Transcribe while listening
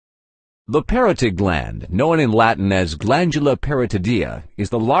The parotid gland, known in Latin as glandula parotidea, is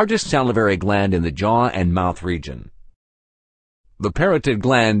the largest salivary gland in the jaw and mouth region. The parotid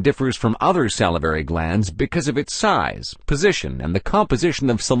gland differs from other salivary glands because of its size, position, and the composition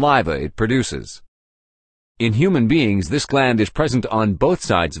of saliva it produces. In human beings, this gland is present on both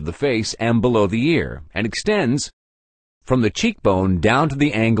sides of the face and below the ear, and extends from the cheekbone down to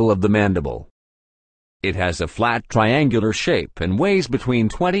the angle of the mandible. It has a flat triangular shape and weighs between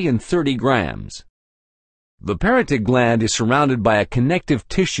 20 and 30 grams. The parotid gland is surrounded by a connective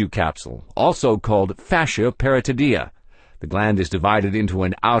tissue capsule, also called fascia parotidea. The gland is divided into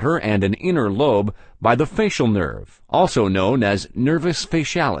an outer and an inner lobe by the facial nerve, also known as nervus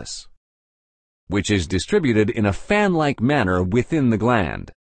facialis, which is distributed in a fan-like manner within the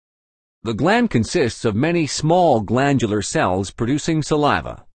gland. The gland consists of many small glandular cells producing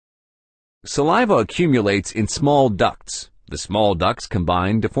saliva. Saliva accumulates in small ducts. The small ducts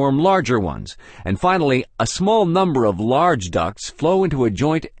combine to form larger ones, and finally, a small number of large ducts flow into a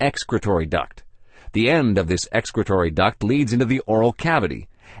joint excretory duct. The end of this excretory duct leads into the oral cavity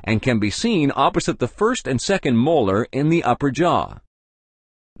and can be seen opposite the first and second molar in the upper jaw,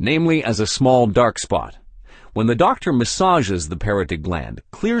 namely as a small dark spot. When the doctor massages the parotid gland,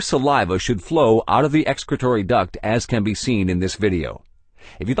 clear saliva should flow out of the excretory duct, as can be seen in this video.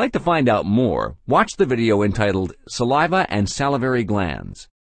 If you'd like to find out more, watch the video entitled Saliva and Salivary Glands.